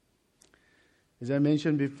As I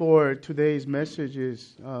mentioned before, today's message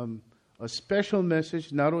is a special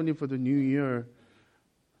message, not only for the new year,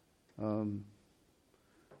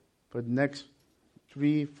 but next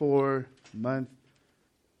 3-4 months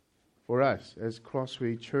for us as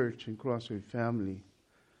Crossway Church and Crossway family.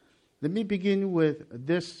 Let me begin with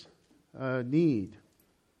this need.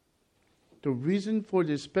 The reason for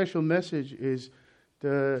this special message is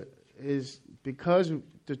because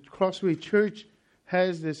the Crossway Church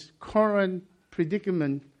has this current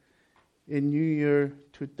predicament in New Year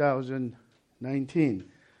 2019.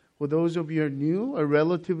 For those of you who are new or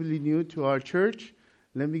relatively new to our church,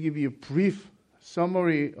 let me give you a brief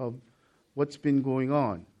summary of what's been going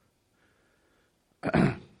on.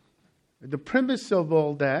 The premise of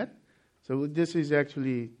all that, so this is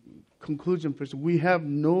actually conclusion first. We have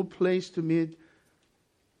no place to meet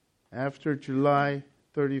after July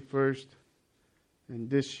 31st in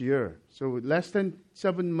this year. So less than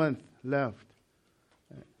 7 months left.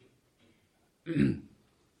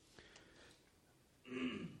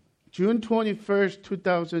 June 21st,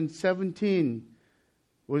 2017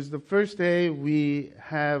 was the first day we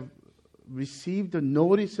have received a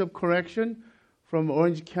notice of correction from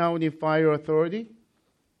Orange County Fire Authority.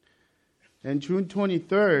 And June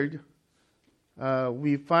 23rd,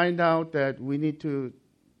 we find out that we need to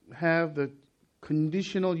have the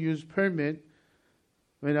conditional use permit.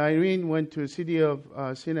 When Irene went to the city of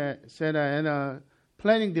Santa Ana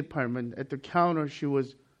planning department, at the counter she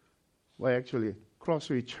was,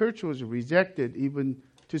 Crossway Church was rejected even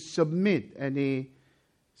to submit any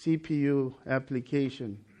CPU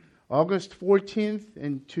application. August 14th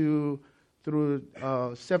and through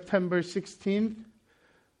September 16th,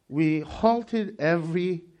 we halted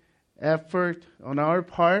every effort on our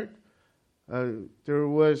part. There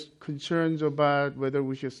was concerns about whether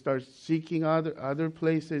we should start seeking other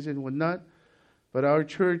places and whatnot. But our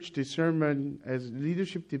church discernment as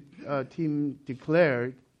leadership team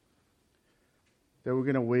declared that we're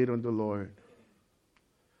going to wait on the Lord.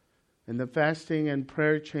 And the fasting and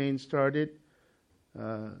prayer chain started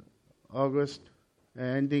August,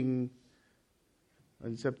 ending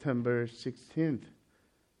on September 16th.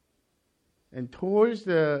 And towards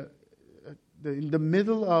in the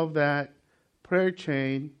middle of that prayer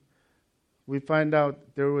chain, we find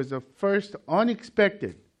out there was a first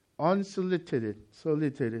unexpected, unsolicited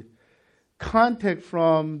contact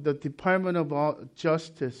from the Department of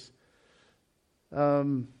Justice,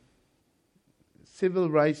 Civil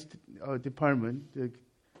Rights Department, the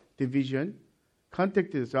division,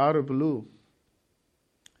 contacted us out of blue.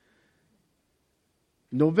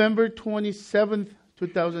 November 27th,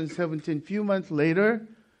 2017, a few months later,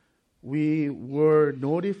 we were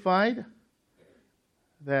notified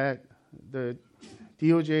that the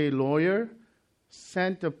DOJ lawyer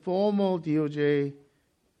sent a formal DOJ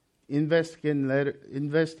investigation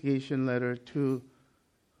letter to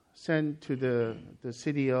send to the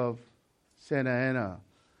city of Santa Ana.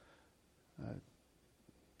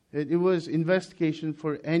 It was investigation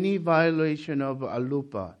for any violation of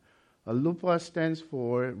ALUPA. ALUPA stands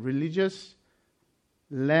for Religious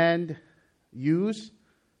Land Use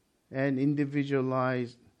and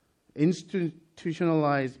Institutionalized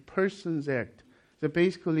Persons Act. So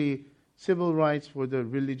basically, civil rights for the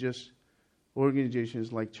religious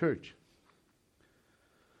organizations like church.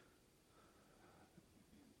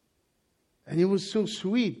 And it was so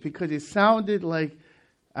sweet because it sounded like,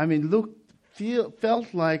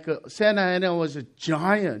 felt like Santa Ana was a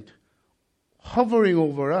giant hovering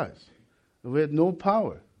over us. We had no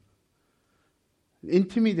power.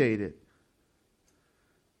 Intimidated.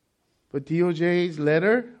 But DOJ's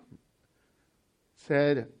letter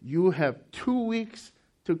said, you have 2 weeks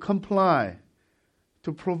to comply,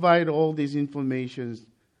 to provide all these informations,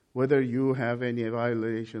 whether you have any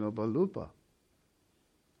violation of ALUPA.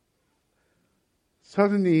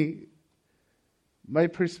 Suddenly, my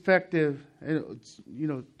perspective,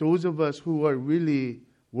 those of us who are really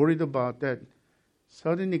worried about that,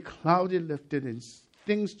 suddenly clouded lifted and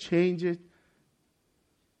things changed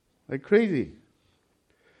like crazy.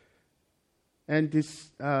 And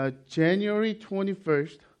this January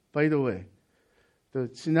 21st, by the way, the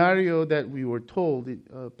scenario that we were told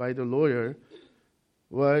by the lawyer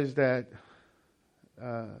was that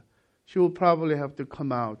she will probably have to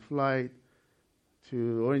fly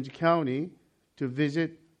to Orange County to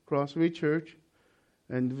visit Crossway Church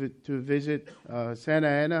and to visit Santa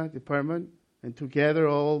Ana Department and to gather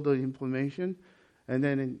all the information, and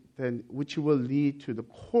then which will lead to the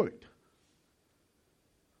court.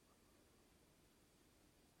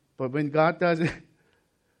 But when God does it,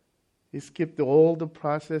 He skipped all the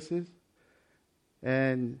processes.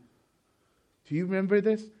 And do you remember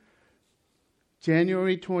this?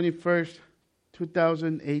 January 21st,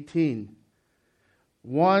 2018,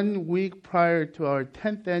 1 week prior to our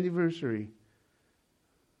 10th anniversary,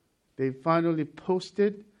 they finally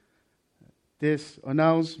posted this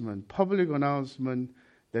announcement, public announcement.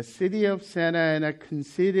 The city of Santa Ana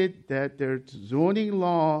considered that their zoning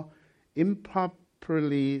law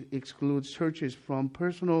improperly excludes churches from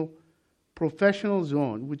professional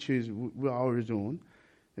zone, which is our zone,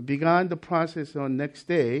 and began the process on next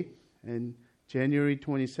day, and January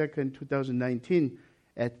 22nd, 2019,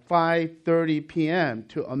 at 5:30 p.m.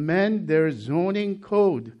 to amend their zoning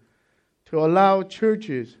code to allow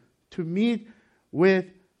churches to meet with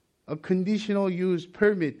a conditional use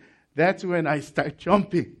permit. That's when I start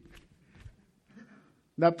jumping.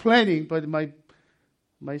 Not planning, but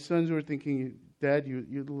my sons were thinking, Dad,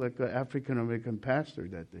 you look like an African-American pastor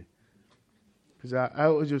that day. Because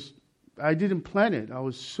I didn't plan it. I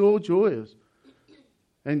was so joyous.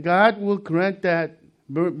 And God will grant that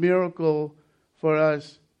miracle for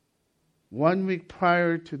us 1 week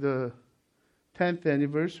prior to the 10th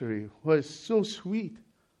anniversary. It was so sweet.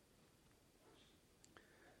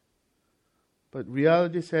 But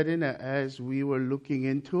reality set in as we were looking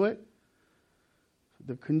into it.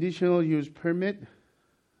 The conditional use permit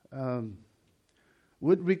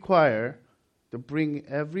would require to bring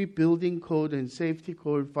every building code and safety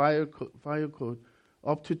code, fire code,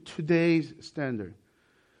 up to today's standard.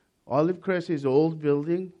 Olive Crest is an old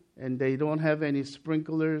building, and they don't have any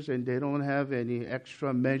sprinklers, and they don't have any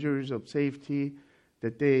extra measures of safety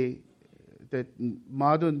that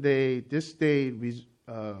modern day, this day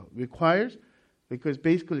requires, because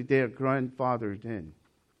basically they are grandfathered in.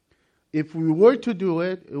 If we were to do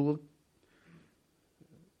it, it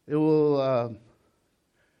will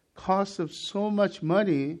cost us so much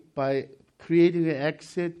money by creating an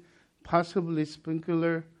exit, possibly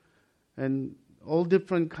sprinkler, and all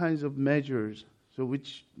different kinds of measures. So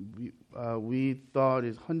which we thought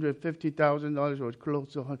is $150,000 or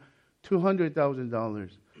close to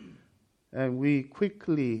 $200,000. And we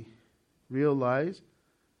quickly realized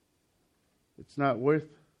it's not worth,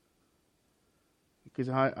 because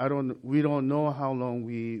we don't know how long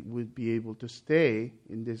we would be able to stay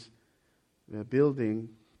in this building.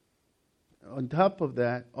 On top of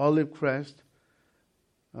that, Olive Crest,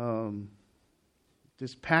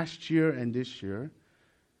 this past year and this year,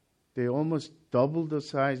 they almost doubled the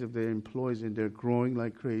size of their employees, and they're growing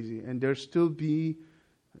like crazy. And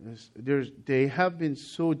they have been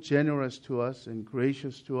so generous to us and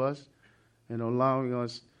gracious to us, and allowing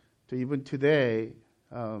us to, even today,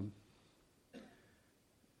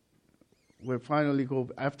 we finally go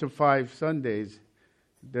after 5 Sundays.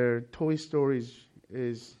 Their toy storage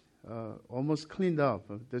is almost cleaned up.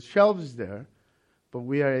 The shelves is there, but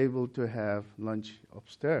we are able to have lunch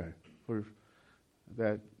upstairs for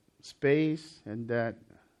that space, and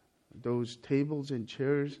those tables and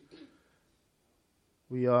chairs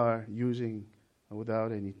we are using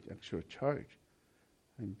without any extra charge.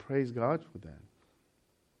 And praise God for that.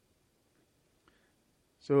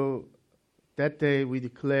 So that day we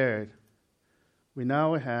declared we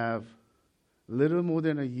now have a little more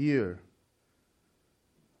than a year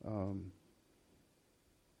to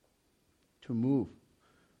move,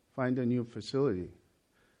 find a new facility.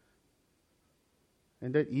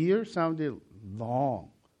 And that year sounded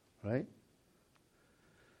long, right?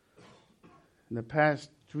 In the past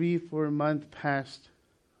 3-4 months passed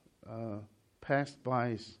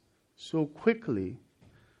by so quickly,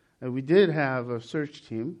 and we did have a search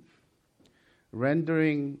team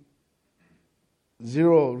rendering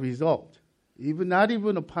 0 result, not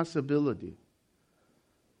even a possibility.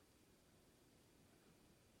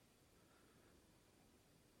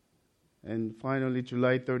 And finally,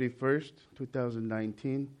 July 31st,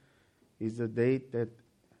 2019, is the date that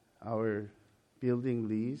our building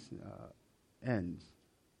lease ends.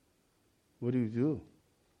 What do you do?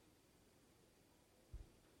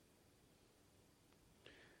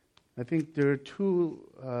 I think there are two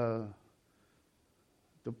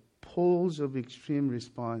the poles of extreme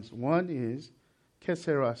response. One is que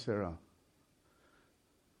sera, sera.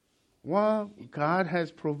 Well, God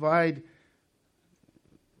has provided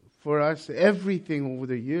for us everything over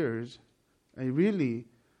the years, and really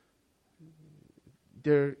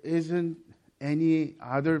there isn't any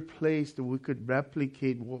other place that we could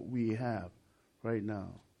replicate what we have right now.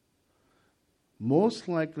 Most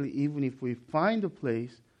likely, even if we find a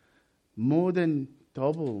place, more than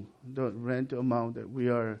double the rent amount that we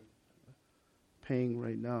are paying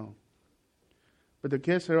right now. But the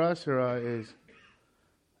que sera, sera is,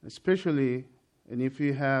 especially, and if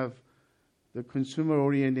you have the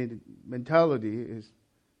consumer-oriented mentality, is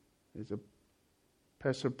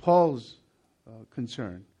Pastor Paul's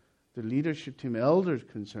concerned, the leadership team elders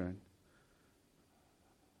concerned.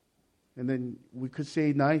 And then we could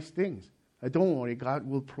say nice things. Don't worry, God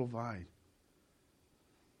will provide.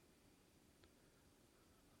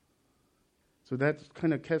 So that's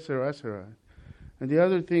kind of kesser asera. And the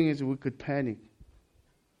other thing is we could panic.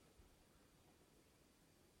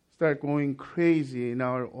 Start going crazy in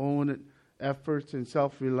our own efforts and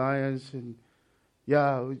self-reliance. And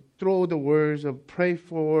we throw the words of pray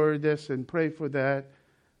for this and pray for that.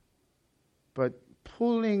 But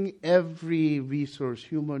pulling every resource,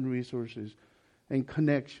 human resources and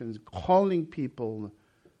connections, calling people.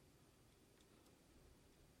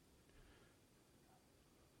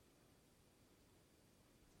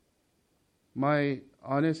 My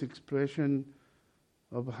honest expression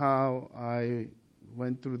of how I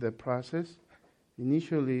went through that process,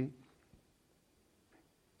 initially,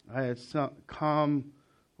 I had some calm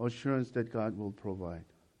assurance that God will provide.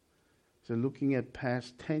 So looking at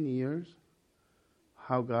past 10 years,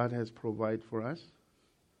 how God has provided for us,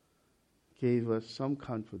 gave us some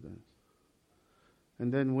confidence.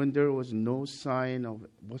 And then when there was no sign of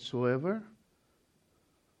whatsoever,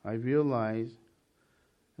 I realized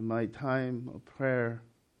in my time of prayer,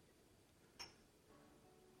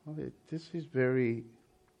 this is very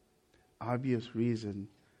obvious reason.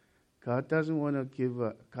 God doesn't want to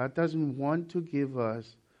give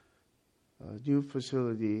us a new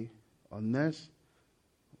facility unless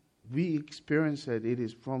we experience that it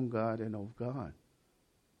is from God and of God.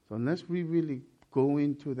 So unless we really go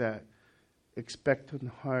into that expectant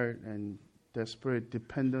heart and desperate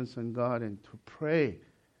dependence on God and to pray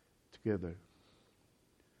together,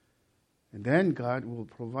 and then God will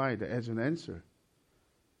provide as an answer.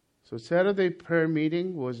 So Saturday prayer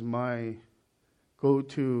meeting was my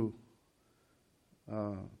go-to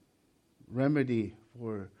remedy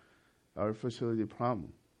for our facility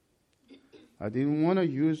problem. I didn't want to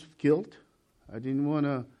use guilt. I didn't want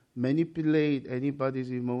to manipulate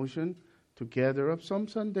anybody's emotion to gather up. Some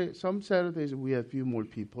Saturdays we have few more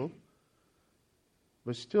people.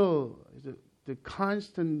 But still, the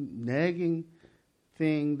constant nagging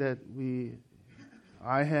thing that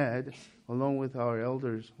I had, along with our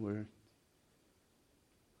elders, were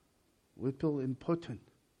we feel impotent,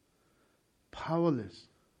 powerless,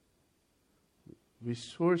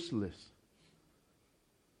 resourceless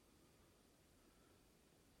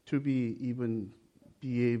to be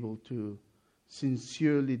able to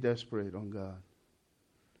sincerely desperate on God.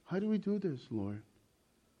 How do we do this, Lord?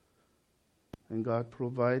 And God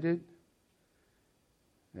provided,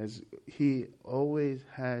 as He always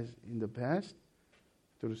has in the past,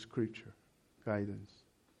 through Scripture, guidance.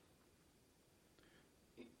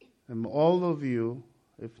 And all of you,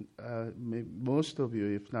 most of you,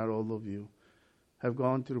 if not all of you, have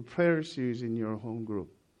gone through prayer series in your home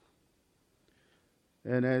group.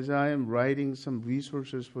 And as I am writing some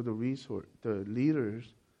resources for the leaders,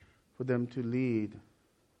 for them to lead,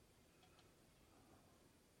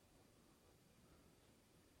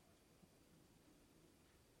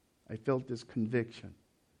 I felt this conviction.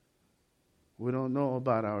 We don't know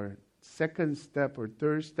about our second step or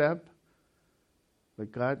third step,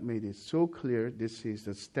 but God made it so clear this is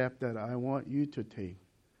the step that I want you to take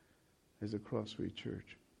as a Crossway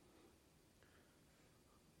Church.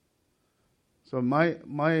 So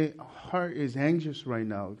my heart is anxious right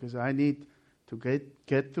now because I need to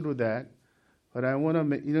get through that, but I want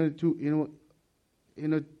to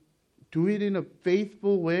do it in a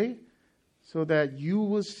faithful way, so that you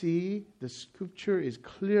will see the Scripture is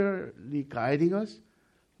clearly guiding us,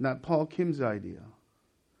 not Paul Kim's idea.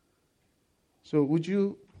 So would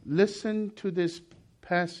you listen to this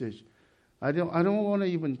passage? I don't want to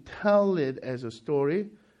even tell it as a story.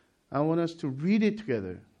 I want us to read it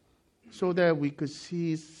together so that we could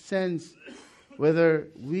sense whether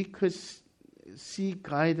we could see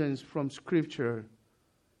guidance from Scripture.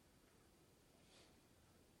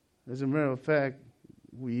 As a matter of fact,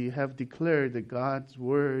 we have declared that God's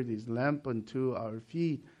Word is lamp unto our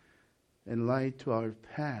feet and light to our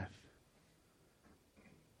path.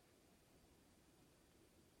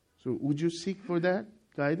 So would you seek for that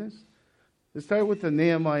guidance? Let's start with the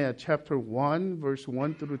Nehemiah chapter 1, verse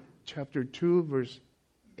 1 through chapter 2,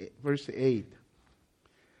 verse 8.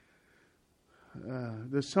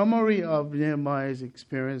 The summary of Nehemiah's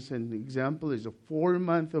experience and example is a 4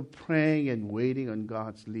 month of praying and waiting on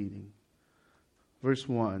God's leading. Verse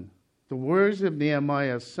 1. The words of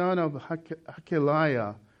Nehemiah, son of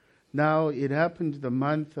Hakaliah. Now it happened the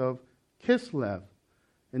month of Kislev,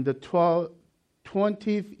 in the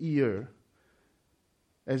 20th year,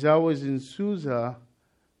 as I was in Susa,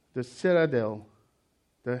 the citadel,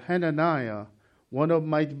 the Hananiah, one of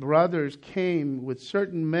my brothers came with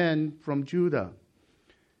certain men from Judah.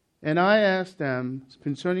 And I asked them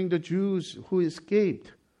concerning the Jews who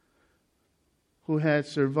escaped, who had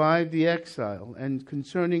survived the exile, and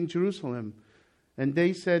concerning Jerusalem. And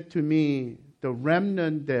they said to me, the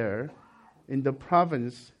remnant there in the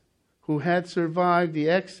province who had survived the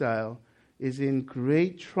exile is in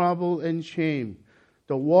great trouble and shame.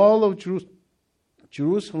 The wall of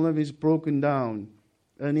Jerusalem is broken down,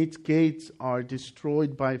 and its gates are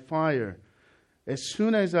destroyed by fire. As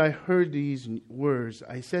soon as I heard these words,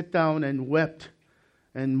 I sat down and wept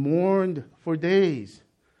and mourned for days.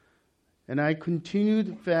 And I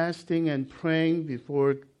continued fasting and praying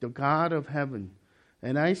before the God of heaven.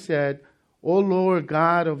 And I said, O Lord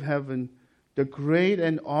God of heaven, the great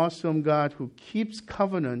and awesome God who keeps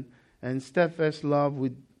covenant and steadfast love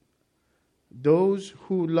with those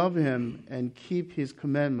who love him and keep his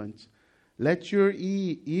commandments, let your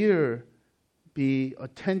ear be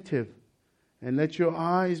attentive and let your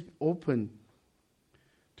eyes open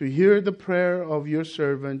to hear the prayer of your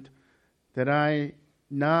servant, that I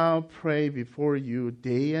now pray before you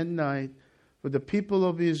day and night for the people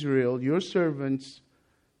of Israel, your servants,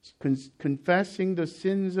 confessing the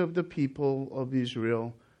sins of the people of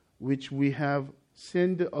Israel, which we have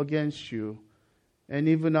sinned against you, and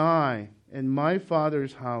even I and my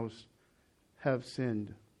father's house have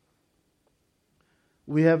sinned.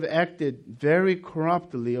 We have acted very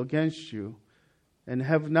corruptly against you, and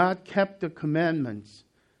have not kept the commandments,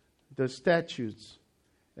 the statutes,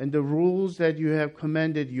 and the rules that you have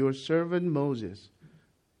commanded your servant Moses.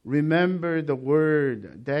 Remember the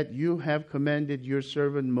word that you have commanded your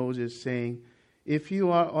servant Moses, saying, if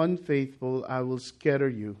you are unfaithful, I will scatter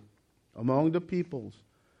you among the peoples.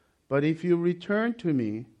 But if you return to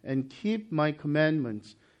me and keep my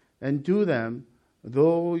commandments and do them,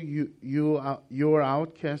 though your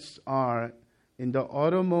outcasts are in the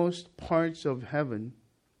uttermost parts of heaven,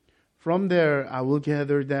 from there I will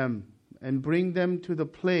gather them and bring them to the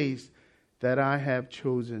place that I have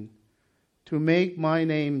chosen, to make my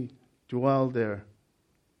name dwell there.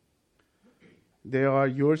 They are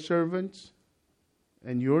your servants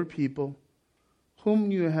and your people,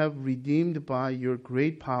 whom you have redeemed by your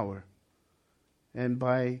great power and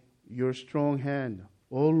by your strong hand.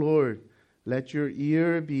 O Lord, let your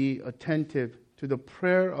ear be attentive to the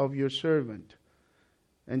prayer of your servant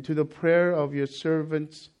and to the prayer of your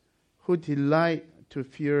servants who delight to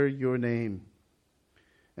fear your name.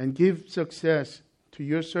 And give success to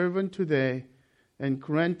your servant today, and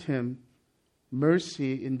grant him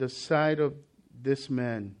mercy in the sight of this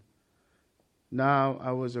man. Now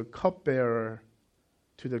I was a cupbearer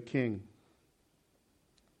to the king.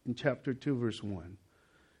 In chapter 2, verse 1.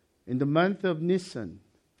 In the month of Nisan,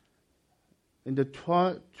 in the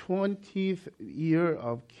 20th year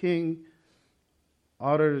of King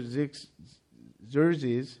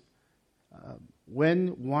Artaxerxes,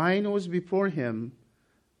 when wine was before him,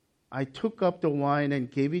 I took up the wine and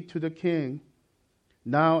gave it to the king.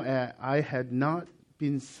 Now I had not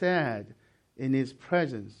been sad in his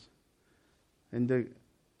presence. And the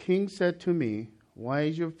king said to me, why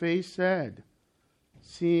is your face sad,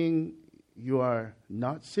 seeing you are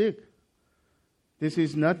not sick? This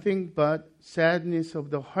is nothing but sadness of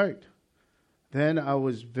the heart. Then I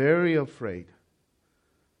was very afraid.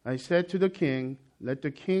 I said to the king, let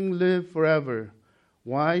the king live forever.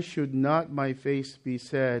 Why should not my face be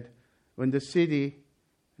sad when the city,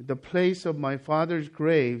 the place of my father's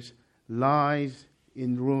graves, lies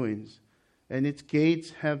in ruins, and its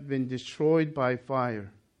gates have been destroyed by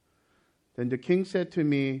fire? Then the king said to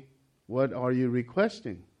me, what are you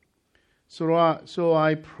requesting? So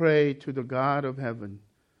I prayed to the God of heaven,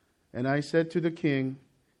 and I said to the king,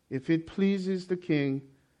 if it pleases the king,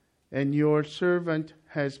 and your servant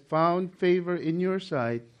has found favor in your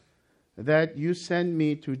sight, that you send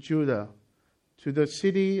me to Judah, to the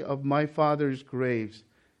city of my father's graves,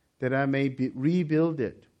 that I may rebuild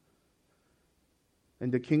it.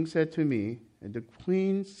 And the king said to me, and the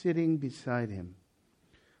queen sitting beside him,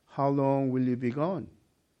 how long will you be gone?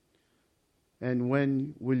 And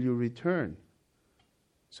when will you return?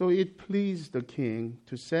 So it pleased the king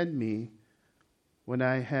to send me when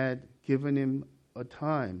I had given him a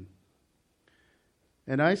time.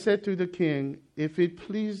 And I said to the king, if it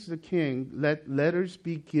please the king, let letters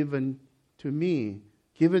be given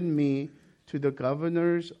me to the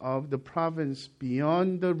governors of the province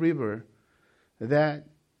beyond the river, that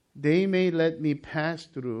they may let me pass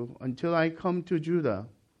through until I come to Judah,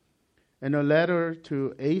 and a letter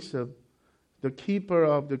to Asaph, the keeper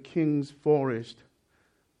of the king's forest,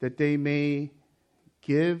 that they may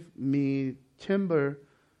give me timber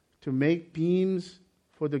to make beams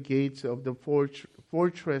for the gates of the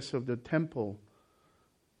fortress of the temple,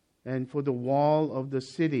 and for the wall of the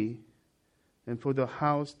city, and for the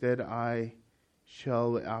house that I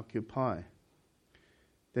shall occupy.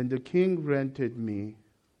 Then the king granted me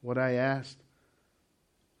what I asked,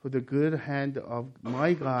 for the good hand of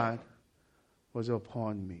my God was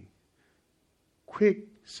upon me. Quick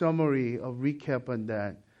summary of recap on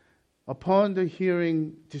that. Upon the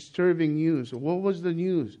hearing disturbing news, what was the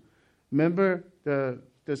news? Remember the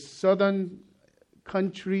southern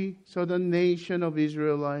country, southern nation of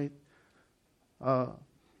Israelite,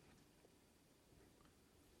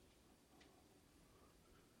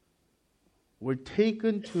 were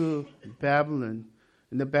taken to Babylon,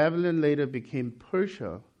 and the Babylon later became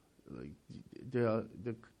Persia. Like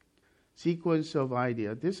the sequence of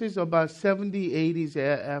idea. This is about 70, 80s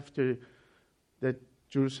after that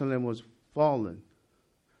Jerusalem was fallen.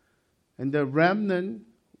 And the remnant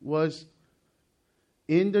was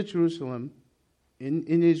in the Jerusalem,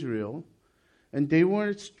 in Israel, and they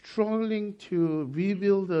were struggling to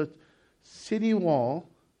rebuild the city wall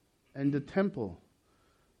and the temple.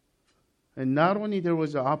 And not only there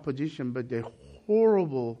was opposition, but the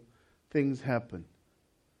horrible things happened.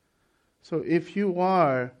 So if you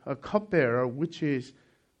are a cupbearer, which is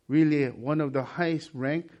really one of the highest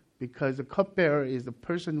rank, because the cupbearer is the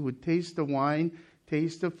person who tastes the wine,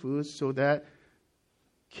 tastes the food, so that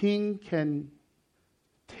king can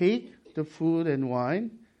take the food and wine,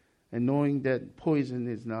 and knowing that poison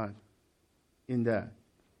is not in that.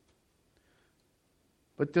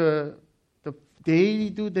 But the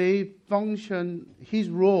day-to-day function, his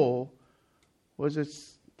role was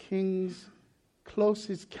as king's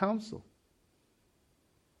closest counsel,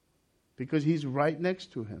 because he's right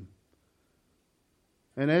next to him.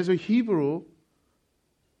 And as a Hebrew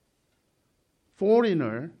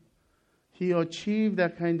foreigner, he achieved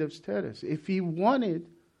that kind of status. If he wanted,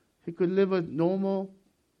 he could live a normal,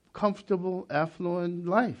 comfortable, affluent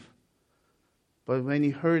life. But when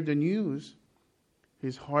he heard the news,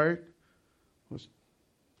 his heart was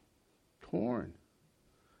torn.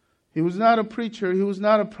 He was not a preacher, he was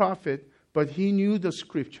not a prophet, but he knew the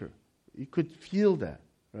scripture. You could feel that,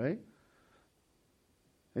 right?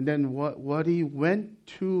 And then what he went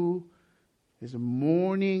to is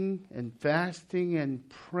mourning and fasting and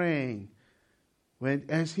praying.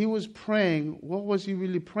 As he was praying, what was he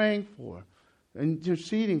really praying for?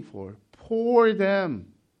 Interceding for? Pour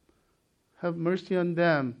them. Have mercy on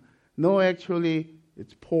them. No, actually,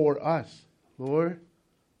 it's pour us. Lord,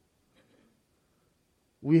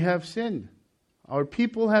 we have sinned. Our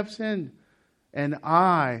people have sinned. And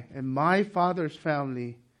I and my father's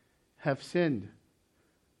family have sinned.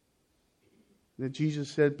 That Jesus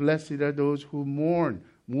said, blessed are those who mourn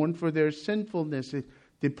for their sinfulness and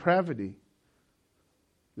depravity.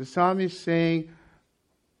 The psalmist saying,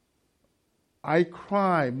 I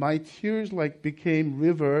cry, my tears like became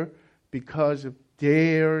river because of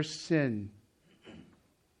their sin.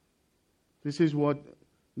 This is what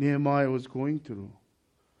Nehemiah was going through.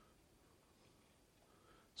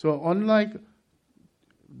 So unlike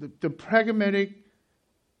the pragmatic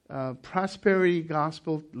prosperity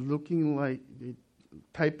gospel looking like the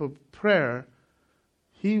type of prayer,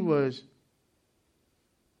 he was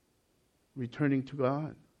returning to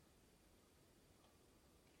God.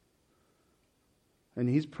 And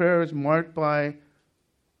his prayer is marked by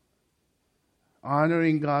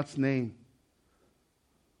honoring God's name.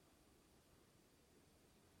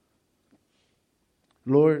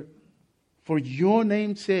 Lord, for your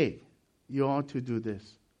name's sake, you ought to do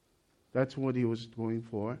this. That's what he was going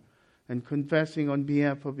for. And confessing on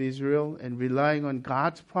behalf of Israel and relying on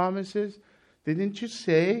God's promises. Didn't you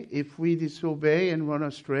say, if we disobey and run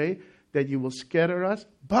astray, that you will scatter us?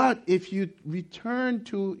 But if you return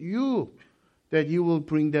to you, that you will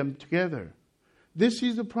bring them together. This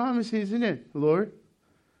is the promise, isn't it, Lord?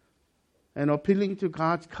 And appealing to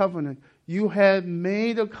God's covenant. You have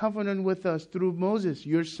made a covenant with us through Moses,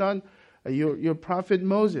 your son, your prophet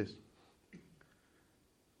Moses.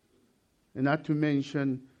 And not to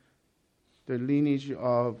mention the lineage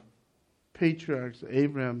of patriarchs,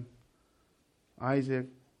 Abraham, Isaac,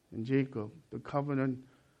 and Jacob. The covenant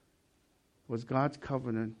was God's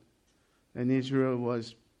covenant, and Israel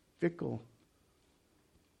was fickle.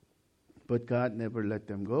 But God never let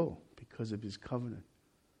them go because of his covenant.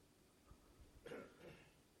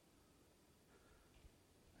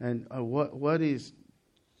 And what is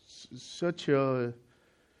such a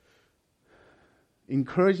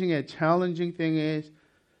encouraging and challenging thing is,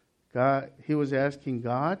 God, he was asking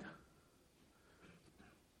God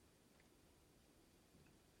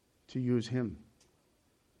to use him.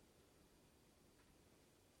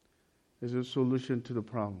 as a solution to the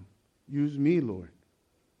problem. Use me, Lord.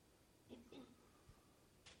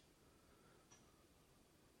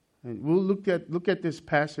 And we'll look at this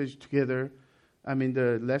passage together. I mean,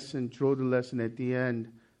 the lesson, draw the lesson at the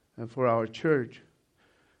end for our church.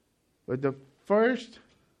 But the first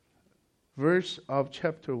verse of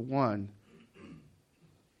chapter 1,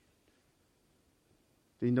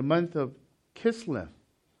 in the month of Kislev,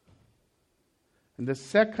 and the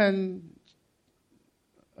second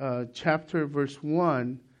chapter, verse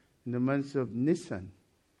 1, in the month of Nisan,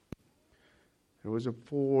 there was a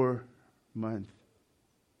 4-month.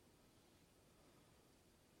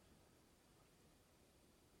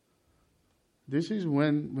 This is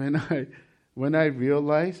when I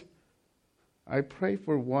realize I pray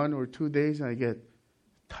for 1 or 2 days and I get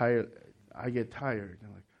tired.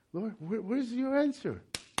 I'm like, Lord, where's your answer?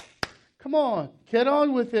 Come on, get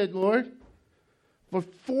on with it, Lord. For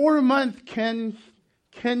 4 months, can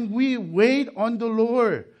we wait on the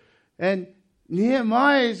Lord? And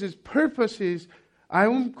Nehemiah's purpose is,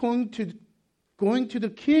 I'm going to the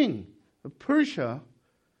king of Persia,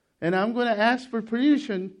 and I'm going to ask for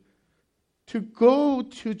permission to go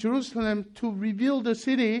to Jerusalem to rebuild the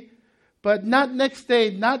city, but not next day,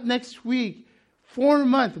 not next week, 4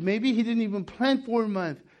 months. Maybe he didn't even plan 4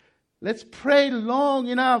 months. Let's pray long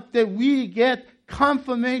enough that we get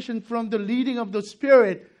confirmation from the leading of the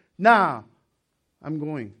Spirit. Now, I'm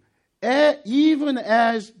going. Even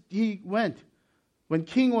as he went, when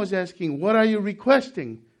king was asking, what are you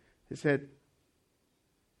requesting? He said,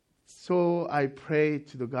 so I pray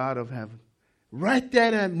to the God of heaven. Right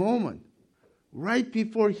at that moment, right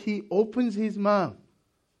before he opens his mouth,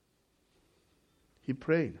 he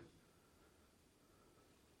prayed.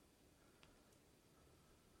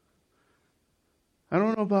 I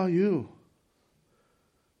don't know about you.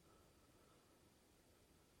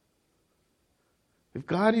 If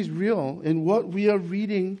God is real and what we are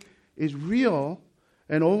reading is real,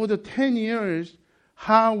 and over the 10 years,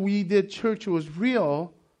 how we did church was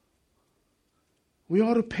real, we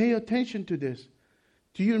ought to pay attention to this.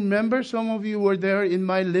 Do you remember, some of you were there in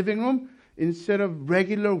my living room, instead of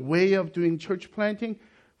regular way of doing church planting,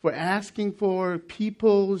 for asking for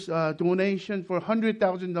people's donation for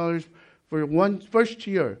 $100,000 for first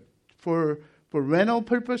year, for rental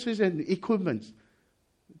purposes and equipment,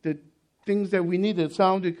 the things that we needed,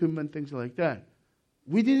 sound equipment, things like that.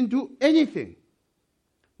 We didn't do anything.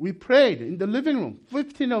 We prayed in the living room,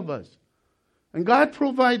 15 of us. And God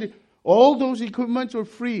provided all those equipments for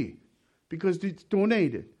free because it's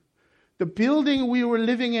donated. The building we were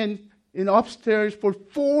living in upstairs for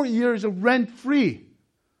 4 years of rent free.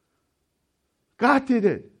 God did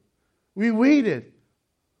it. We waited.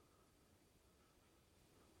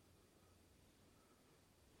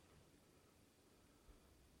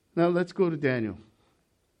 Now let's go to Daniel.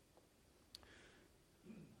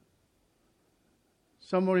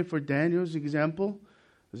 Summary for Daniel's example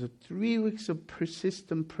is 3 weeks of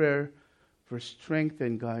persistent prayer for strength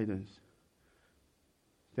and guidance.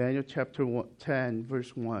 Daniel chapter 10,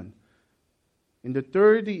 verse 1. In the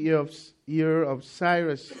 3rd year of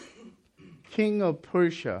Cyrus, king of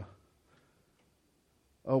Persia,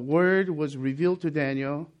 a word was revealed to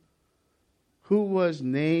Daniel, who was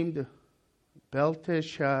named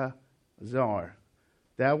Belteshazzar.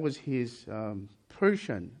 That was his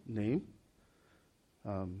Persian name.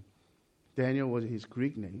 Daniel was his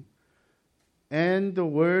Greek name. And the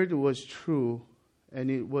word was true, and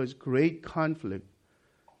it was great conflict.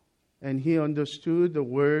 And he understood the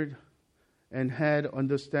word and had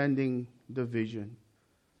understanding the vision.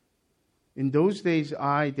 In those days,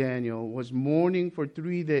 I, Daniel, was mourning for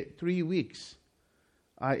 3 weeks.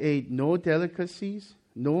 I ate no delicacies,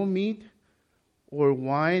 no meat or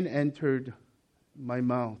wine entered my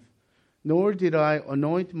mouth, nor did I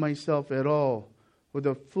anoint myself at all for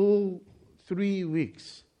the full 3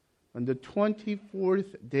 weeks, on the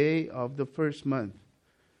 24th day of the first month,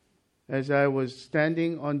 as I was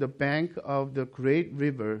standing on the bank of the great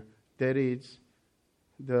river, that is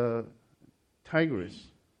the Tigris.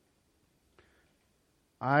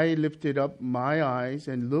 I lifted up my eyes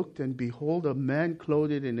and looked, and behold, a man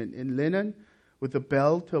clothed in linen, with a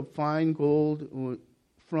belt of fine gold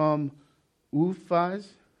from Uphaz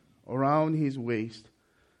around his waist.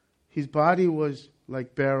 His body was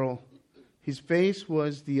like beryl. His face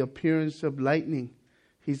was the appearance of lightning.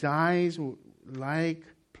 His eyes were like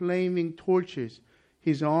flaming torches.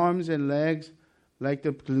 His arms and legs like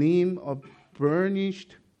the gleam of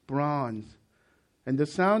burnished bronze. And the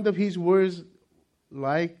sound of his words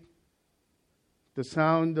like the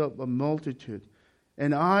sound of a multitude.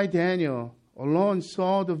 And I, Daniel, alone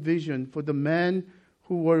saw the vision, for the men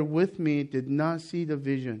who were with me did not see the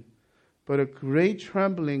vision. But a great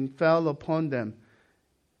trembling fell upon them,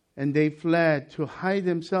 and they fled to hide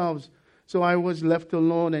themselves. So I was left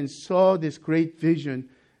alone and saw this great vision,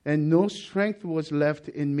 and no strength was left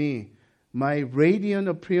in me. My radiant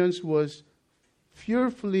appearance was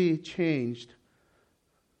fearfully changed,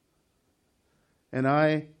 and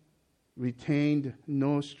I retained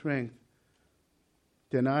no strength.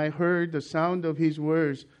 Then I heard the sound of his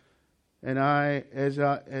words, and as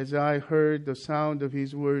I heard the sound of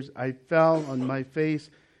his words, I fell on my face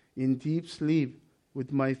in deep sleep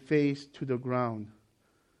with my face to the ground.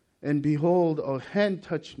 And behold, a hand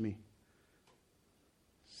touched me,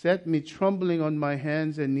 set me trembling on my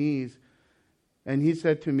hands and knees. And he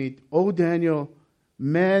said to me, O Daniel,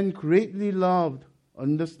 man greatly loved,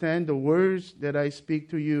 understand the words that I speak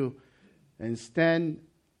to you, and stand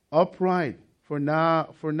upright. For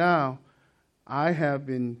now I have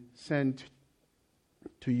been sent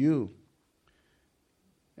to you.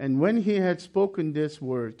 And when he had spoken this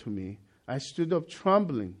word to me, I stood up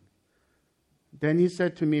trembling. Then he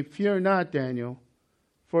said to me, Fear not, Daniel,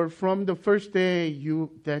 for from the first day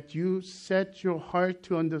that you set your heart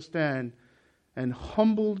to understand and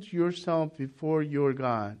humbled yourself before your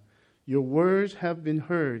God, your words have been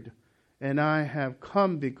heard, and I have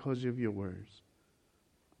come because of your words.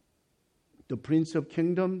 The prince of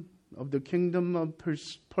the kingdom of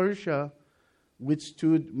Persia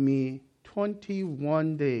withstood me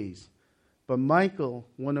 21 days. But Michael,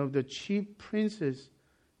 one of the chief princes,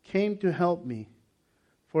 came to help me,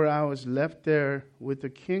 for I was left there with the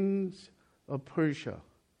kings of Persia,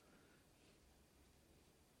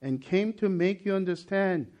 and came to make you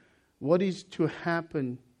understand what is to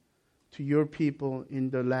happen to your people in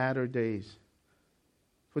the latter days.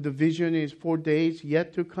 For the vision is 4 days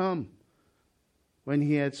yet to come. When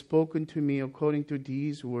he had spoken to me according to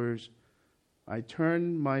these words, I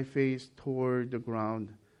turned my face toward the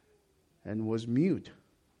ground and was mute.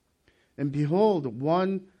 And behold,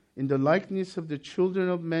 one in the likeness of the children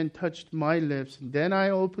of men touched my lips. And then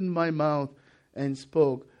I opened my mouth and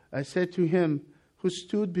spoke. I said to him who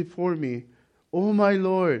stood before me, O my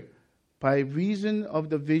Lord, by reason of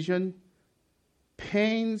the vision,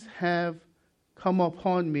 pains have come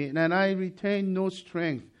upon me, and I retain no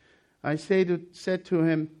strength. I said to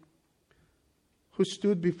him who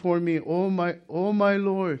stood before me, O my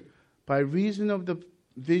Lord, by reason of the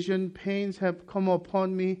vision, pains have come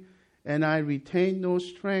upon me, and I retain no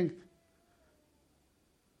strength.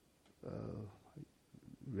 I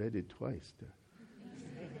read it twice there.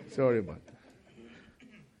 Sorry about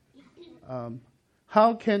that.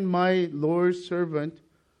 How can my Lord's servant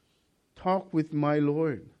talk with my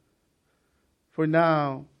Lord? For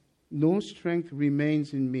now no strength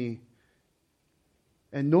remains in me,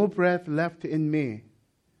 and no breath left in me.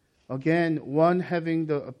 Again, one having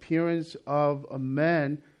the appearance of a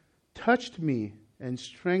man touched me and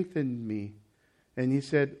strengthened me. And he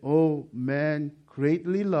said, O man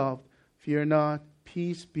greatly loved, fear not,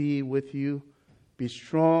 peace be with you. Be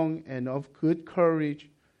strong and of good courage.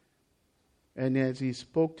 And as he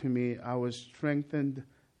spoke to me, I was strengthened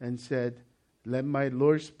and said, Let my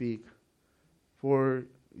Lord speak, for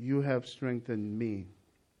you have strengthened me.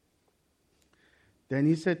 Then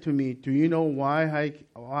he said to me, Do you know why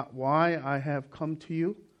I have come to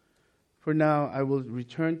you? For now I will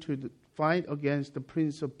return to fight against the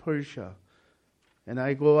prince of Persia. And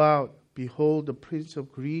I go out, behold, the prince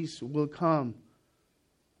of Greece will come.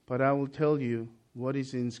 But I will tell you what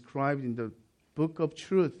is inscribed in the book of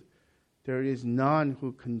truth. There is none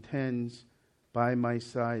who contends by my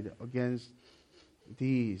side against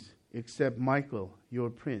these, except Michael, your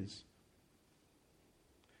prince.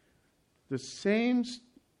 The same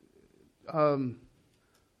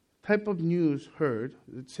type of news heard,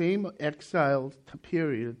 the same exile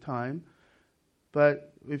period of time.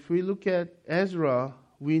 But if we look at Ezra,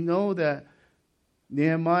 we know that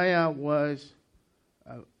Nehemiah was,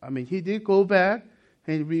 he did go back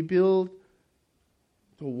and rebuild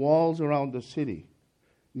the walls around the city.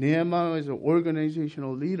 Nehemiah is an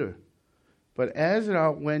organizational leader. But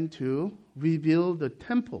Ezra went to rebuild the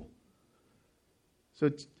temple. So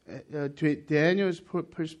to Daniel's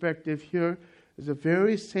perspective here is the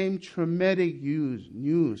very same traumatic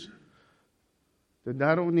news. That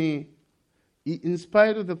not only, in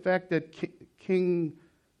spite of the fact that King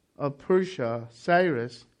of Persia,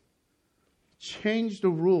 Cyrus, changed the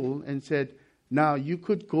rule and said, now you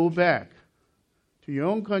could go back to your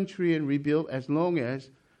own country and rebuild as long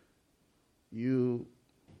as you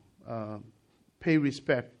pay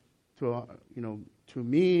respect to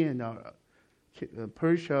me and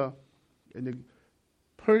Persia. And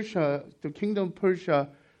the kingdom of Persia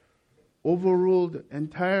overruled the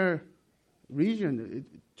entire region.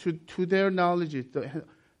 To their knowledge, the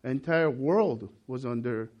entire world was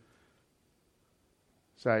under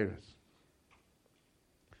Cyrus.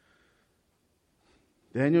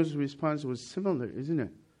 Daniel's response was similar, isn't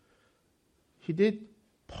it? He did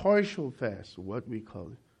partial fast, what we call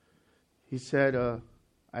it. He said,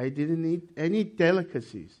 I didn't eat any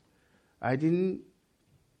delicacies. I didn't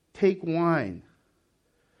take wine.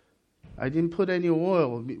 I didn't put any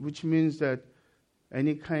oil, which means that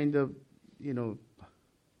any kind of,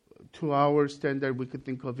 2-hour standard, we could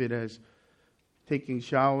think of it as taking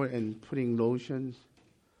shower and putting lotions.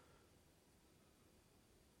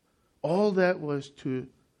 All that was to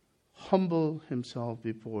humble himself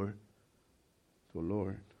before the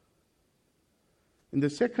Lord. In the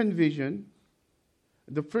second vision,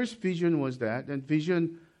 the first vision was that, and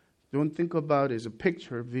vision, don't think about it as a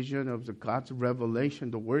picture, vision of the God's revelation,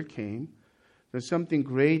 the word came, that something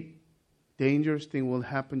great, dangerous thing will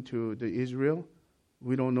happen to the Israel.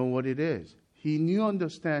 We don't know what it is. He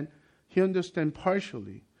understand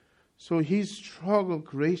partially. So his struggle,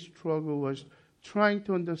 great struggle, was trying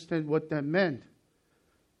to understand what that meant.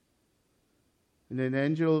 And an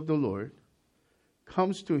angel of the Lord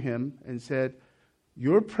comes to him and said,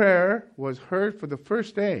 your prayer was heard for the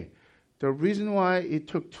first day. The reason why it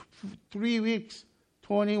took 3 weeks,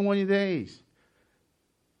 21 days,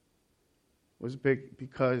 was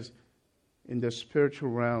because in the spiritual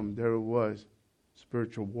realm there was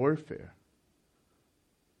spiritual warfare.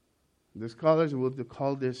 The scholars would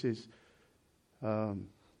call this is the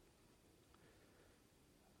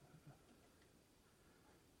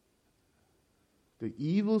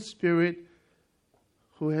evil spirit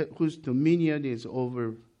whose dominion is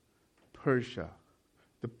over Persia,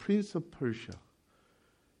 the prince of Persia.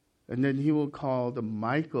 And then he will call the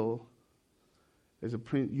Michael as a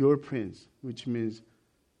prince, your prince, which means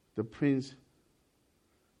the prince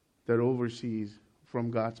that oversees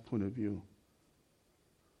from God's point of view.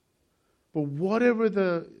 But whatever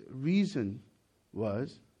the reason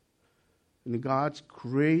was, in God's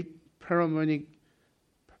great panoramic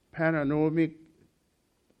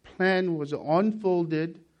plan was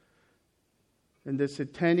unfolded, and the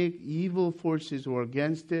satanic evil forces were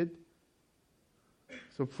against it.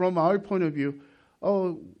 So from our point of view,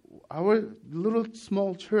 our little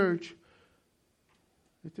small church,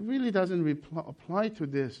 it really doesn't apply to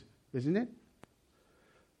this, isn't it?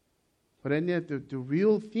 But and yet the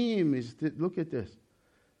real theme is that, look at this.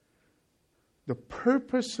 The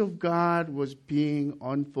purpose of God was being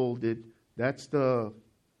unfolded. That's the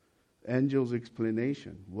angel's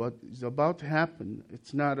explanation. What is about to happen,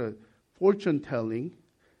 it's not a fortune telling.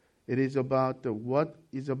 It is about what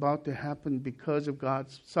is about to happen because of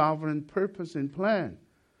God's sovereign purpose and plan.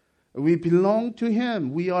 We belong to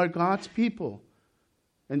Him. We are God's people.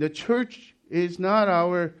 And the church is not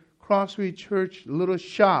our Crossway Church little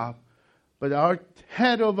shop, but our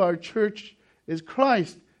head of our church is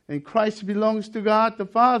Christ. And Christ belongs to God the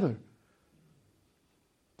Father.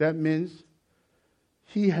 That means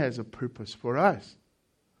He has a purpose for us.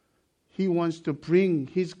 He wants to bring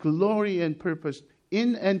His glory and purpose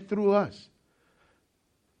in and through us.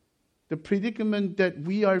 The predicament that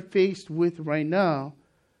we are faced with right now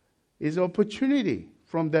is opportunity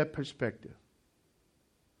from that perspective.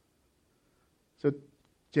 So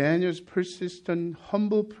Daniel's persistent,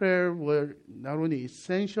 humble prayer were not only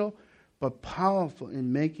essential, but powerful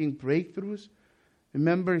in making breakthroughs.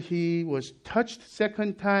 Remember, he was touched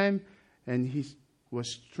second time, and he was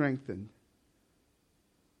strengthened.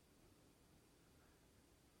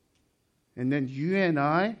 And then you and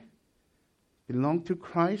I belong to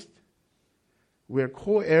Christ. We're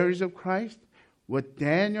co-heirs of Christ. What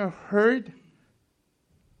Daniel heard,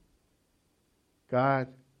 God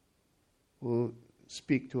will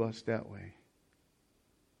speak to us that way.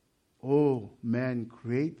 Oh, man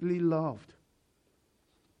greatly loved.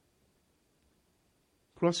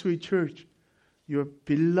 Crossway Church, you're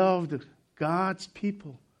beloved God's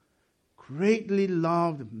people, greatly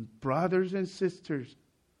loved brothers and sisters,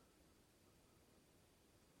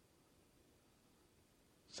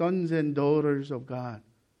 sons and daughters of God.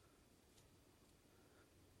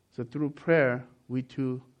 So through prayer, we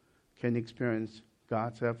too can experience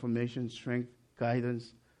God's affirmation, strength,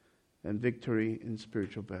 guidance, and victory in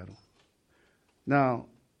spiritual battle. Now,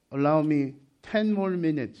 allow me 10 more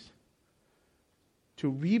minutes to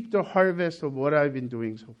reap the harvest of what I've been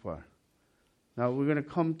doing so far. Now, we're going to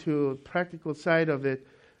come to the practical side of it.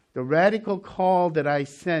 The radical call that I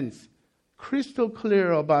sense, crystal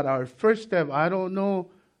clear about our first step. I don't know,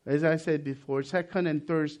 as I said before, second and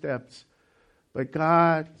third steps. But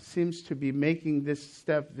God seems to be making this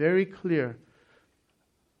step very clear.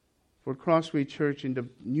 for Crossway Church in the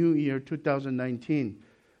new year 2019.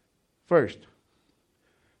 First,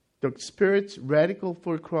 the Spirit's radical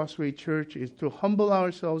for Crossway Church is to humble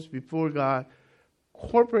ourselves before God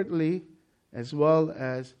corporately as well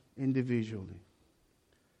as individually.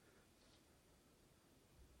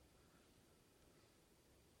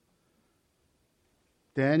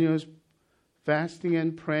 Daniel's fasting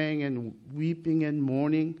and praying and weeping and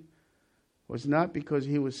mourning was not because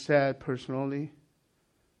he was sad personally,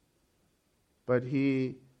 but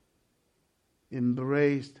he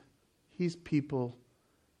embraced his people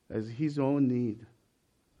as his own need.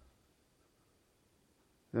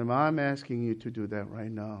 And I'm asking you to do that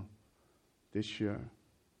right now, this year.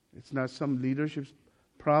 It's not some leadership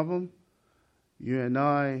problem. You and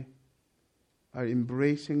I are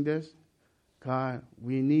embracing this. God,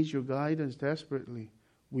 we need your guidance desperately.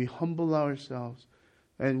 We humble ourselves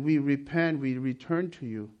and we repent, we return to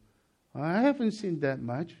you. I haven't seen that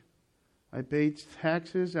much. I paid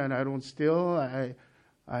taxes and I don't steal. I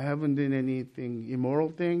haven't done anything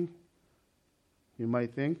immoral thing, you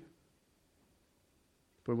might think.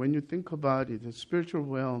 But when you think about it, the spiritual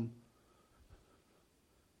realm,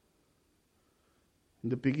 in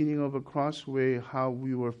the beginning of a Crossway, how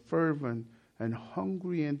we were fervent and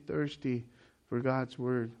hungry and thirsty for God's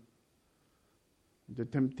word. The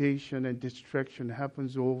temptation and distraction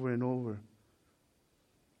happens over and over.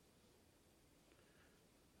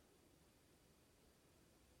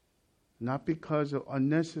 Not because of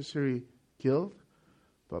unnecessary guilt,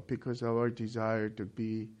 but because of our desire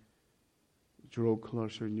to draw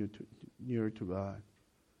closer near to God.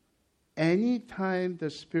 Anytime the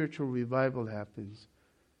spiritual revival happens,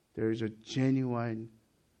 there is a genuine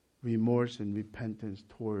remorse and repentance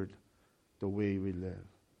toward the way we live.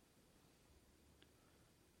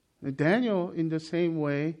 And Daniel, in the same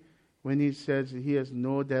way, when he says he has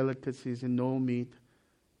no delicacies and no meat,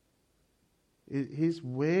 his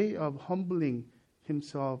way of humbling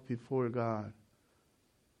himself before God.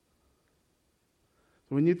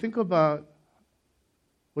 When you think about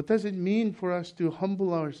what does it mean for us to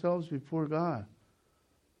humble ourselves before God?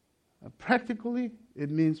 Practically, it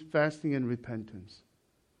means fasting and repentance.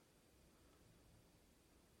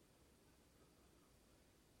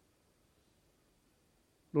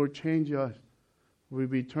 Lord, change us. We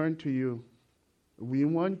return to you. We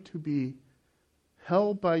want to be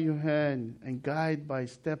held by your hand and guided by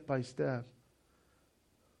step.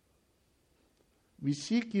 We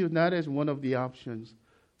seek you not as one of the options,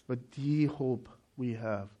 but the hope we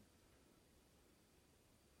have.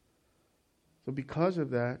 So because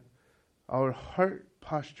of that, our heart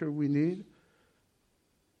posture we need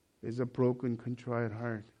is a broken, contrite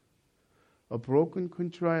heart. A broken,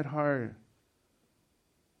 contrite heart,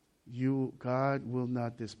 God will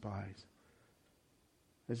not despise.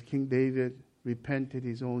 As King David repented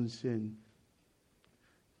his own sin,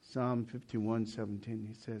 Psalm 51:17,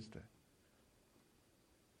 he says that.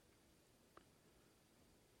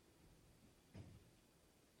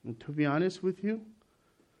 And to be honest with you,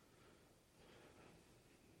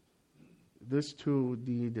 this too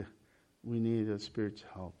we need a Spirit's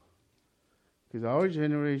help. Because our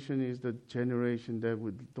generation is the generation that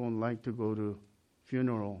we don't like to go to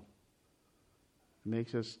funeral. It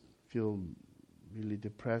makes us feel really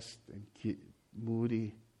depressed and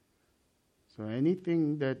moody. So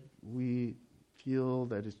anything that we feel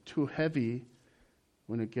that is too heavy,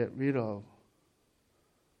 we want to get rid of.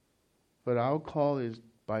 But our call is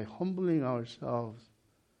by humbling ourselves,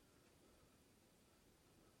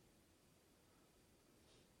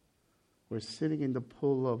 we're sitting in the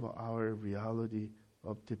pool of our reality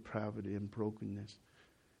of depravity and brokenness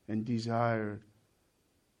and desire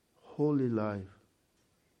holy life,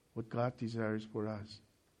 what God desires for us.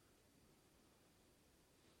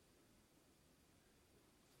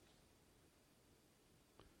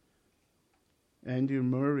 Andrew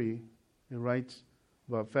Murray, he writes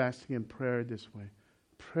about fasting and prayer this way.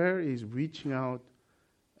 Prayer is reaching out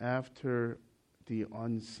after the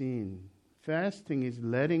unseen. Fasting is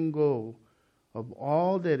letting go of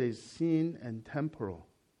all that is seen and temporal.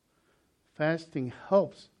 Fasting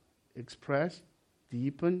helps express,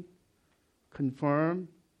 deepen, confirm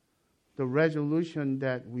the resolution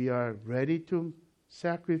that we are ready to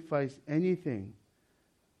sacrifice anything,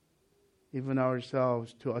 even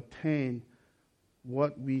ourselves, to attain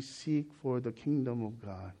what we seek for the kingdom of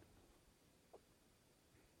God.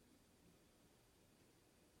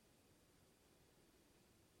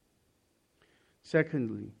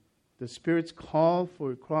 Secondly, the Spirit's call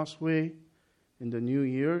for Crossway in the new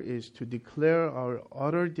year is to declare our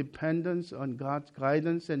utter dependence on God's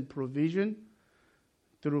guidance and provision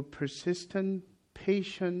through persistent,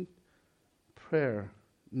 patient prayer,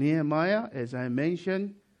 Nehemiah, as I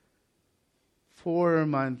mentioned, 4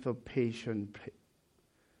 months of patient,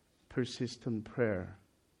 persistent prayer.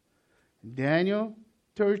 Daniel,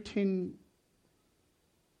 13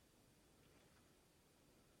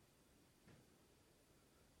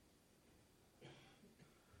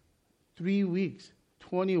 3 weeks,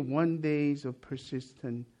 21 days of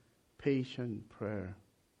persistent, patient prayer.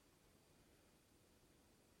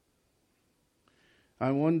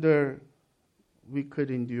 I wonder we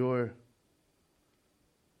could endure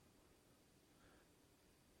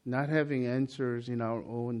not having answers in our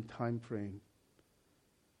own time frame.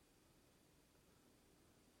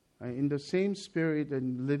 In the same spirit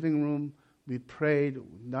and living room, we prayed,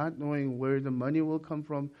 not knowing where the money will come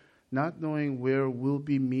from, not knowing where we'll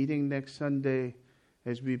be meeting next Sunday.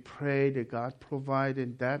 As we prayed, that God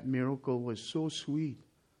provided, that miracle was so sweet.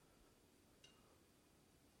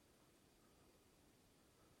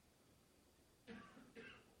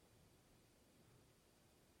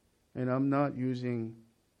 And I'm not using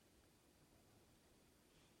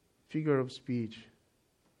figure of speech.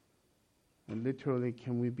 And literally,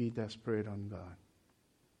 can we be desperate on God?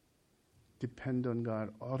 Depend on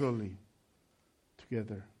God utterly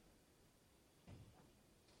together.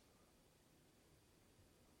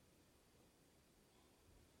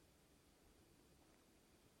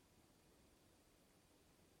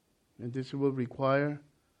 And this will require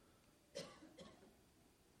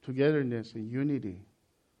togetherness and unity.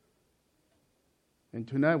 And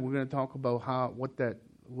tonight we're going to talk about what that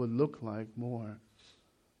would look like more.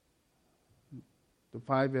 The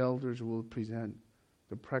 5 elders will present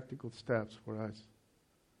the practical steps for us.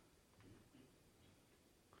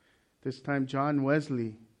 This time John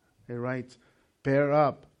Wesley, he writes, "Bear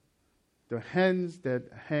up the hands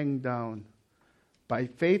that hang down. By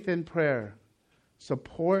faith and prayer,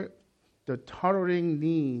 support the tottering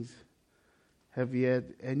knees. Have you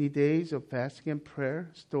had any days of fasting and prayer?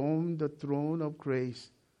 Storm the throne of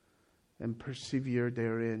grace and persevere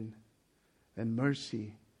therein, and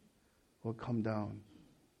mercy will come down."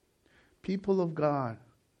 People of God,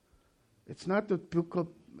 it's not the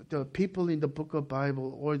people in the book of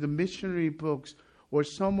Bible or the missionary books or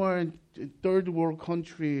somewhere in third world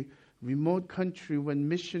country, remote country, when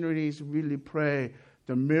missionaries really pray,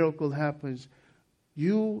 the miracle happens.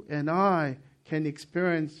 You and I can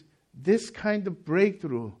experience this kind of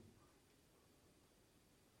breakthrough.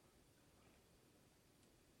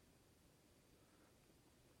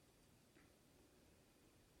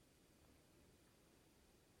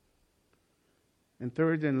 And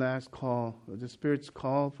third and last call, the Spirit's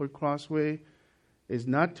call for Crossway is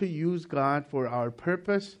not to use God for our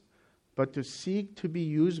purpose, but to seek to be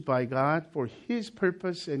used by God for His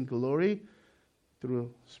purpose and glory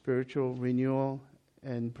through spiritual renewal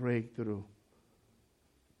and breakthrough.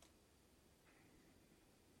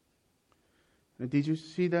 And did you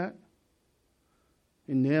see that?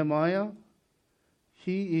 In Nehemiah,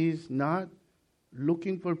 he is not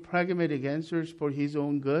looking for pragmatic answers for his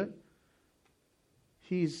own good.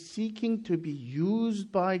 He is seeking to be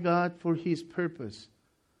used by God for His purpose.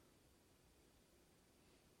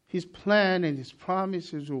 His plan and His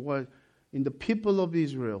promises were what in the people of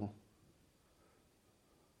Israel.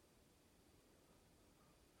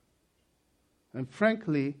 And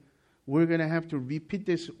frankly, we're going to have to repeat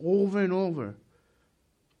this over and over.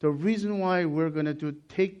 The reason why we're going to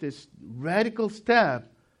take this radical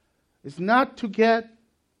step is not to get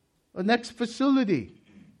a next facility.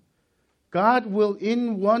 God will,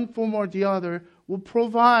 in one form or the other, will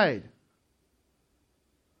provide.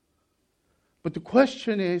 But the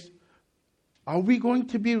question is, are we going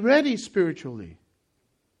to be ready spiritually?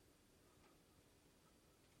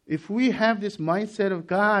 If we have this mindset of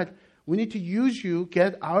God, we need to use you,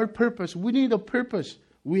 get our purpose. We need a purpose.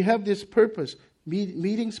 We have this purpose,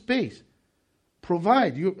 meeting space.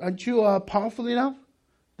 Provide. Aren't you powerful enough?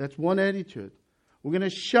 That's one attitude. We're going to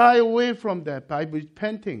shy away from that by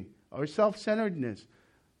repenting. Our self-centeredness,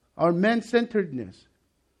 our man-centeredness.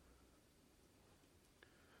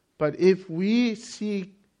 But if we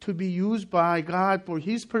seek to be used by God for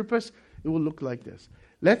His purpose, it will look like this.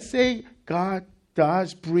 Let's say God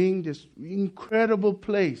does bring this incredible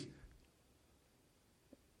place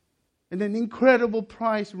and an incredible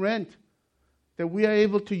price rent that we are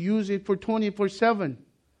able to use it for 24/7.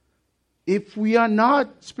 If we are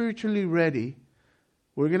not spiritually ready,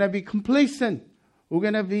 we're going to be complacent. We're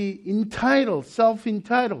going to be entitled,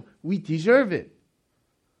 self-entitled. We deserve it.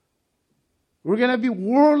 We're going to be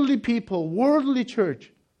worldly people, worldly church,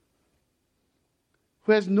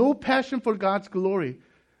 who has no passion for God's glory.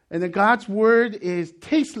 And then God's word is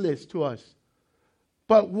tasteless to us.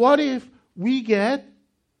 But what if we get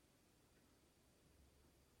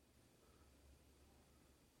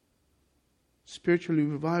spiritually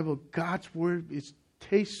revival, God's word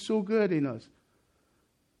tastes so good in us.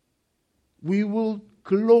 We will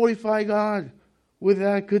glorify God with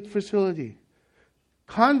that good facility.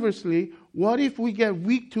 Conversely, what if we get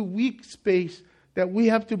week-to-week space that we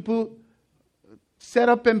have to set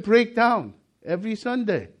up and break down every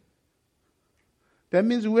Sunday? That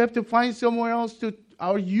means we have to find somewhere else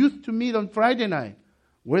our youth to meet on Friday night.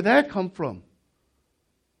 Where'd that come from?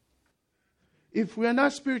 If we're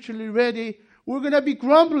not spiritually ready, we're going to be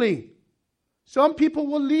grumbling. Some people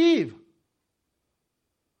will leave.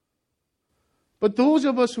 But those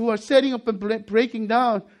of us who are setting up and breaking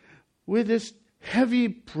down with this heavy,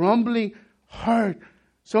 grumbling heart,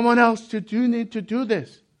 someone else need to do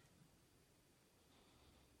this.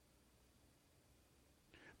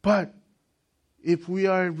 But if we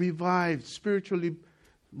are revived, spiritually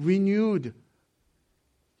renewed,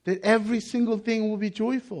 that every single thing will be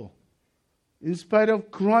joyful, in spite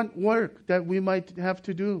of grunt work that we might have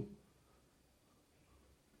to do.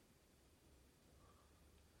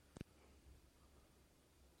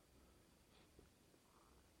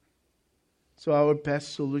 So our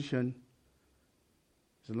best solution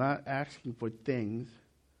is not asking for things,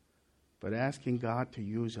 but asking God to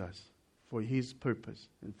use us for His purpose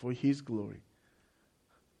and for His glory.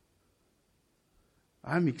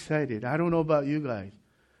 I'm excited. I don't know about you guys.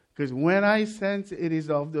 Because when I sense it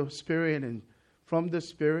is of the Spirit and from the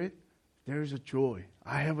Spirit, there's a joy.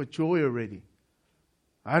 I have a joy already.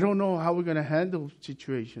 I don't know how we're going to handle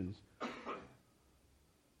situations.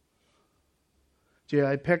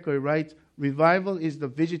 J.I. Packer writes, revival is the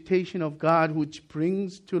visitation of God which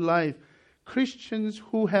brings to life Christians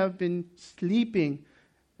who have been sleeping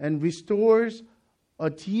and restores a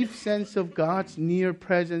deep sense of God's near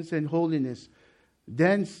presence and holiness.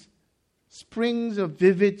 Then springs a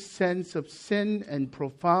vivid sense of sin and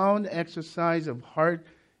profound exercise of heart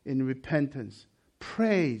in repentance,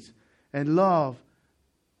 praise, and love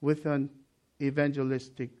with an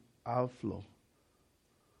evangelistic outflow.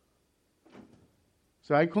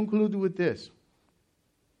 So I conclude with this.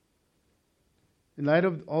 In light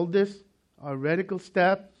of all this, our radical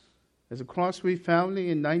step as a Crossway family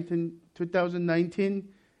in 2019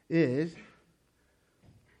 is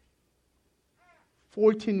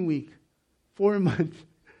 14-week, 4-month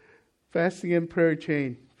fasting and prayer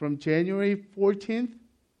chain from January 14th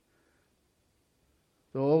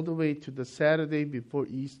all the way to the Saturday before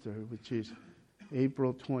Easter, which is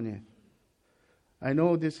April 20th. I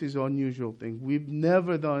know this is an unusual thing. We've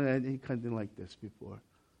never done anything like this before.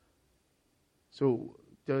 So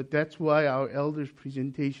that's why our elders'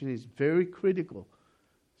 presentation is very critical.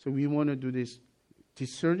 So we want to do this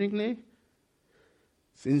discerningly,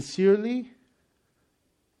 sincerely,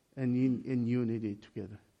 and in unity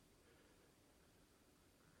together.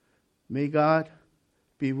 May God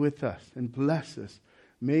be with us and bless us.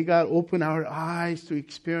 May God open our eyes to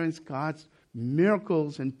experience God's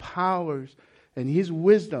miracles and powers and His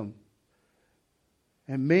wisdom.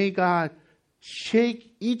 And may God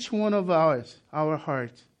shake each one of our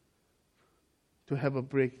hearts to have a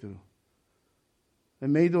breakthrough.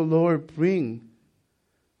 And may the Lord bring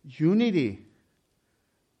unity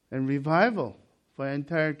and revival for our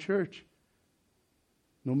entire church,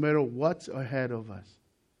 no matter what's ahead of us.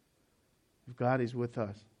 If God is with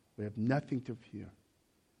us, we have nothing to fear.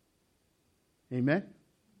 Amen?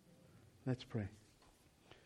 Let's pray.